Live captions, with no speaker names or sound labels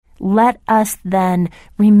Let us then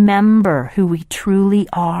remember who we truly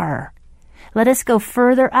are. Let us go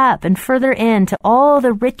further up and further into all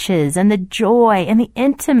the riches and the joy and the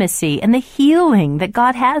intimacy and the healing that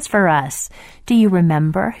God has for us. Do you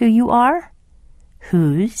remember who you are?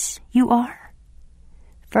 Whose you are?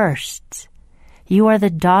 First, you are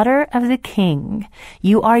the daughter of the King.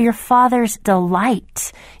 You are your Father's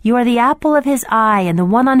delight. You are the apple of his eye and the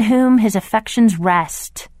one on whom his affections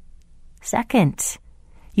rest. Second,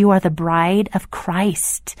 you are the bride of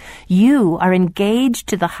Christ. You are engaged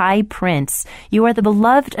to the High Prince. You are the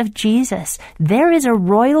beloved of Jesus. There is a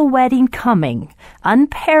royal wedding coming,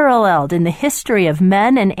 unparalleled in the history of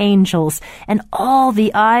men and angels, and all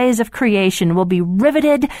the eyes of creation will be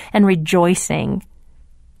riveted and rejoicing.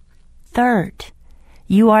 Third,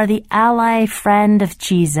 you are the ally friend of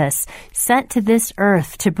Jesus, sent to this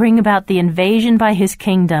earth to bring about the invasion by his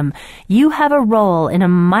kingdom. You have a role in a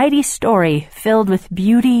mighty story filled with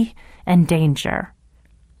beauty and danger.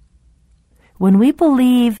 When we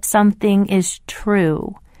believe something is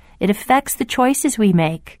true, it affects the choices we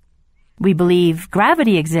make. We believe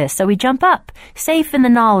gravity exists, so we jump up, safe in the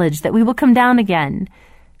knowledge that we will come down again.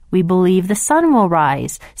 We believe the sun will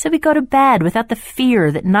rise, so we go to bed without the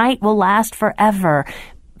fear that night will last forever.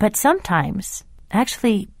 But sometimes,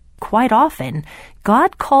 actually quite often,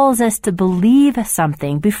 God calls us to believe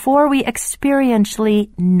something before we experientially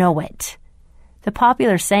know it. The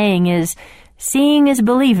popular saying is, seeing is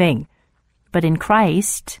believing. But in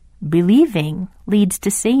Christ, believing leads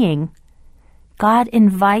to seeing. God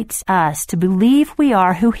invites us to believe we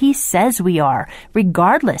are who he says we are,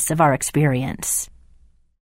 regardless of our experience.